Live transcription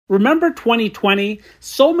Remember 2020?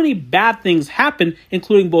 So many bad things happened,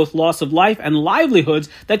 including both loss of life and livelihoods,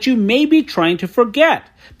 that you may be trying to forget.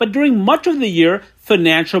 But during much of the year,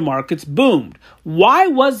 financial markets boomed. Why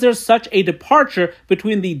was there such a departure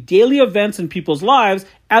between the daily events in people's lives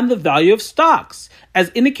and the value of stocks?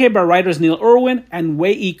 As indicated by writers Neil Irwin and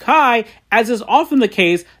Wei-E Kai, as is often the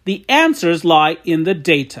case, the answers lie in the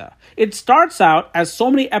data. It starts out, as so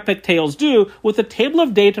many epic tales do, with a table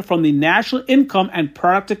of data from the National Income and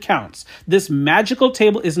Product Accounts. This magical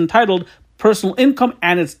table is entitled Personal Income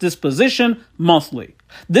and its Disposition Monthly.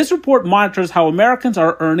 This report monitors how Americans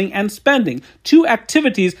are earning and spending, two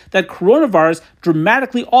activities that coronavirus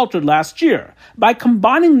dramatically altered last year. By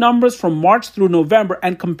combining numbers from March through November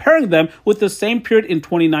and comparing them with the same period in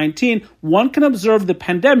 2019, one can observe the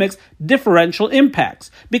pandemic's differential impacts.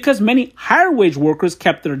 Because many higher wage workers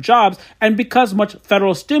kept their jobs and because much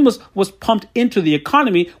federal stimulus was pumped into the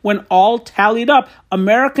economy, when all tallied up,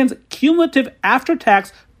 Americans' cumulative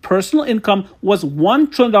after-tax personal income was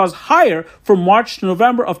 $1 trillion higher from March to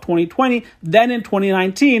November of 2020 than in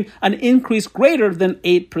 2019, an increase greater than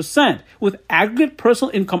 8%. With aggregate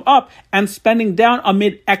personal income up and spending down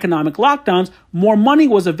amid economic lockdowns, more money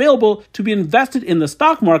was available to be invested in the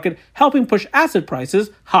stock market, helping push asset prices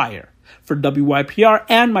higher. For WYPR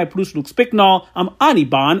and my producer Luke Spicknall, I'm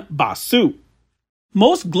Anirban Basu.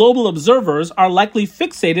 Most global observers are likely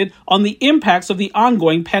fixated on the impacts of the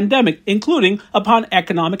ongoing pandemic, including upon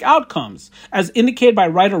economic outcomes. As indicated by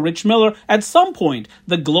writer Rich Miller, at some point,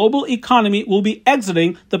 the global economy will be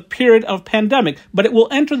exiting the period of pandemic, but it will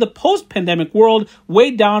enter the post-pandemic world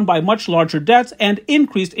weighed down by much larger debts and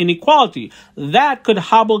increased inequality. That could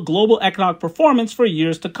hobble global economic performance for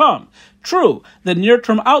years to come. True, the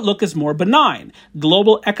near-term outlook is more benign.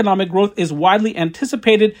 Global economic growth is widely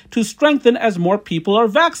anticipated to strengthen as more people are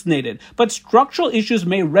vaccinated, but structural issues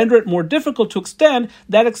may render it more difficult to extend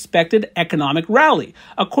that expected economic rally.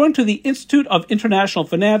 According to the Institute of International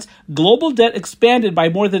Finance, global debt expanded by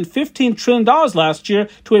more than $15 trillion last year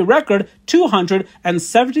to a record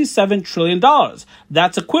 $277 trillion.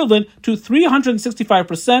 That's equivalent to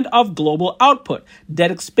 365% of global output.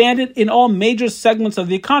 Debt expanded in all major segments of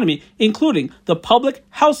the economy, including the public,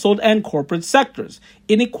 household, and corporate sectors.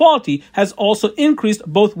 Inequality has also increased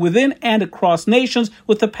both within and across nations,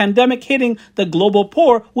 with the pandemic hitting the global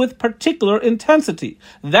poor with particular intensity.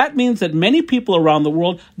 That means that many people around the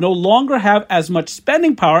world no longer have as much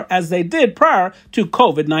spending power as they did prior to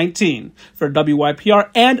COVID-19. For WYPR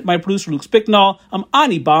and my producer Luke Spicknall, I'm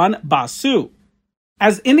Anirban Basu.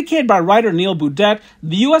 As indicated by writer Neil Boudet,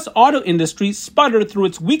 the U.S. auto industry sputtered through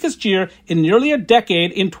its weakest year in nearly a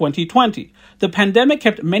decade in 2020. The pandemic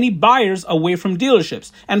kept many buyers away from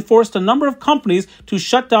dealerships and forced a number of companies to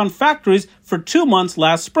shut down factories for 2 months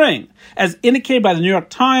last spring. As indicated by the New York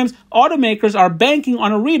Times, automakers are banking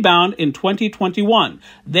on a rebound in 2021.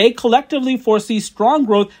 They collectively foresee strong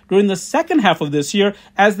growth during the second half of this year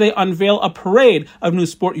as they unveil a parade of new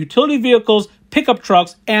sport utility vehicles, pickup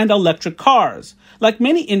trucks, and electric cars. Like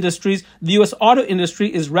many industries, the U.S. auto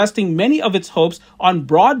industry is resting many of its hopes on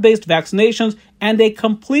broad-based vaccinations and a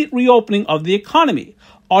complete reopening of the economy.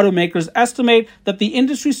 Automakers estimate that the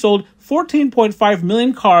industry sold 14.5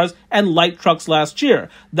 million cars and light trucks last year.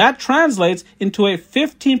 That translates into a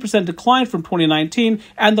 15% decline from 2019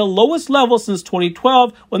 and the lowest level since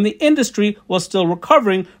 2012, when the industry was still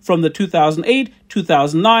recovering from the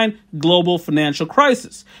 2008-2009 global financial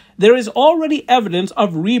crisis. There is already evidence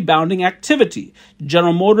of rebounding activity.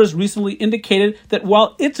 General Motors recently indicated that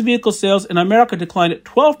while its vehicle sales in America declined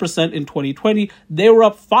 12% in 2020, they were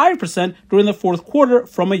up 5% during the fourth quarter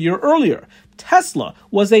from a year earlier. Tesla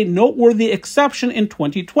was a noteworthy exception in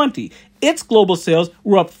 2020. Its global sales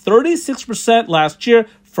were up 36% last year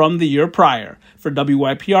from the year prior. For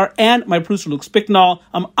WYPR and my producer Luke Spicknall,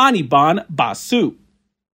 I'm Anirban Basu.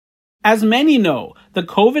 As many know, the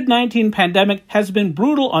COVID-19 pandemic has been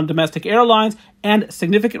brutal on domestic airlines, and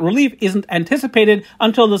significant relief isn't anticipated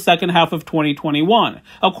until the second half of 2021.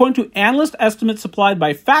 According to analyst estimates supplied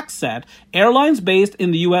by FactSet, airlines based in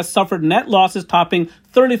the U.S. suffered net losses topping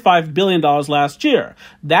 $35 billion last year.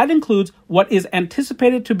 That includes what is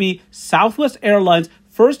anticipated to be Southwest Airlines'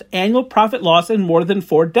 first annual profit loss in more than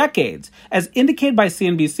 4 decades. As indicated by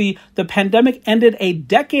CNBC, the pandemic ended a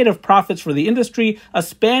decade of profits for the industry, a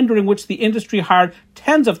span during which the industry hired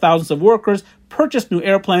tens of thousands of workers, purchased new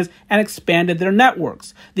airplanes, and expanded their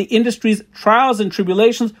networks. The industry's trials and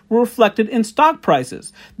tribulations were reflected in stock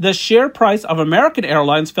prices. The share price of American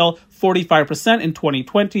Airlines fell 45% in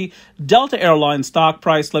 2020. Delta Airlines stock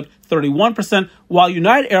price slipped 31%, while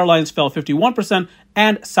United Airlines fell 51%,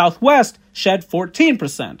 and Southwest shed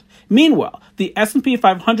 14%. Meanwhile, the S&P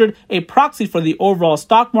 500, a proxy for the overall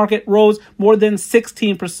stock market, rose more than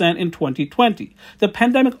 16% in 2020. The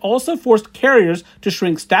pandemic also forced carriers to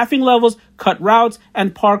shrink staffing levels, cut routes,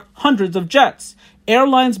 and park hundreds of jets.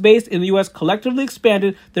 Airlines based in the U.S. collectively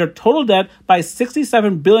expanded their total debt by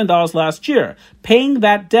 $67 billion last year. Paying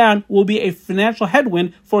that down will be a financial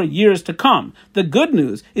headwind for years to come. The good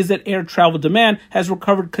news is that air travel demand has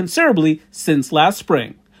recovered considerably since last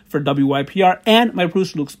spring. For WYPR and my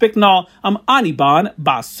producer Luke Spicknall, I'm Anirban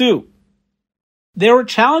Basu. There were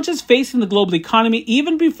challenges facing the global economy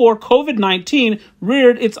even before COVID-19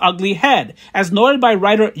 reared its ugly head. As noted by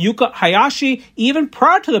writer Yuka Hayashi, even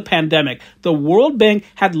prior to the pandemic, the World Bank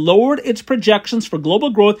had lowered its projections for global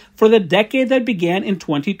growth for the decade that began in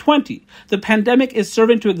 2020. The pandemic is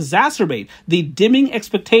serving to exacerbate the dimming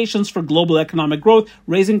expectations for global economic growth,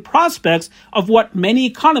 raising prospects of what many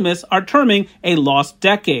economists are terming a lost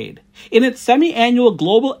decade. In its semi-annual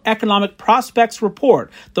Global Economic Prospects report,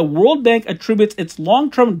 the World Bank attributes its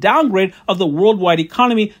long-term downgrade of the worldwide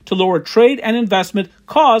economy to lower trade and investment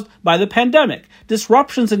caused by the pandemic.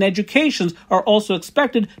 Disruptions in education are also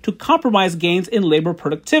expected to compromise gains in labor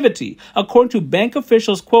productivity. According to bank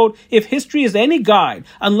officials, quote, "If history is any guide,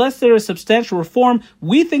 unless there is substantial reform,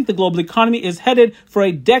 we think the global economy is headed for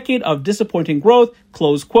a decade of disappointing growth,"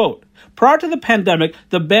 close quote. Prior to the pandemic,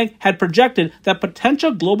 the bank had projected that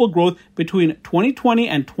potential global growth between 2020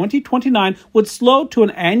 and 2029 would slow to an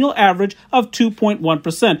annual average of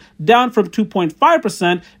 2.1%, down from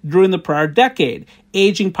 2.5% during the prior decade.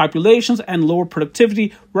 Aging populations and lower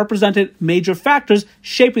productivity represented major factors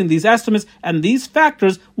shaping these estimates, and these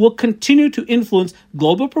factors will continue to influence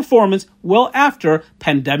global performance well after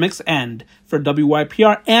pandemic's end. For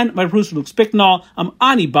WYPR and my producer Luke Spicknall, I'm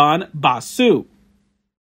Anirban Basu.